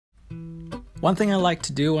One thing I like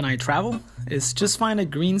to do when I travel is just find a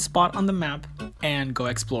green spot on the map and go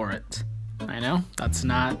explore it. I know, that's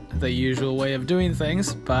not the usual way of doing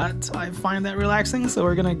things, but I find that relaxing, so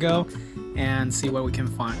we're gonna go and see what we can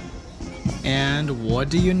find. And what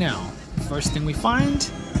do you know? First thing we find,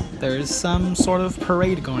 there's some sort of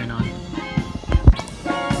parade going on.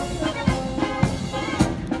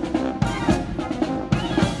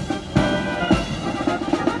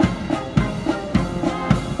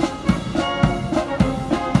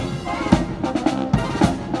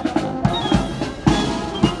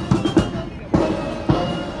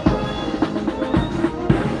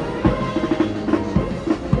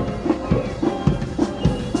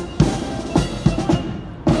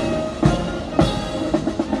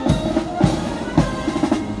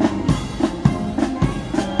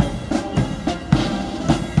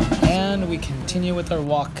 We continue with our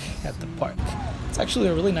walk at the park. It's actually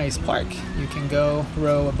a really nice park. You can go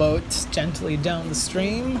row a boat gently down the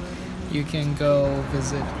stream. You can go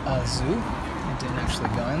visit a zoo. I didn't actually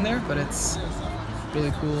go in there, but it's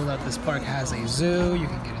really cool that this park has a zoo. You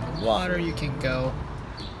can get in the water. You can go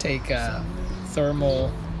take a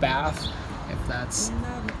thermal bath if that's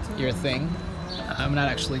your thing. I'm not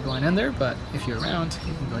actually going in there, but if you're around,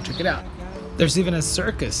 you can go check it out. There's even a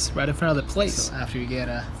circus right in front of the place. So after you get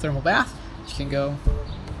a thermal bath, you can go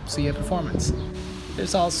see a performance.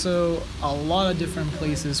 There's also a lot of different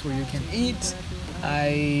places where you can eat.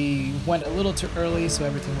 I went a little too early, so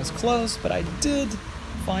everything was closed, but I did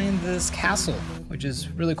find this castle, which is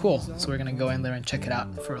really cool. So we're gonna go in there and check it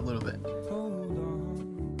out for a little bit.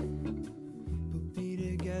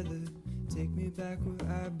 Take me back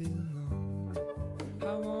where I belong.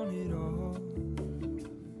 I want it all.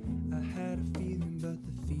 I had a feeling, but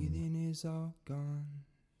the feeling is all gone.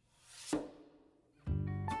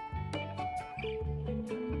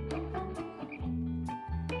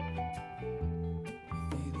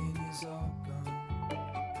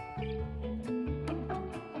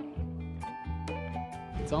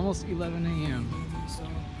 It's almost 11 a.m.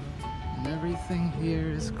 and everything here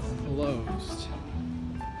is closed.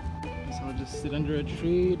 So I'll just sit under a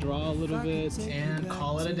tree, draw a little bit, and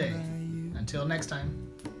call it a day. Until next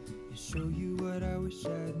time. Show you what I wish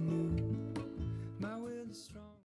I knew.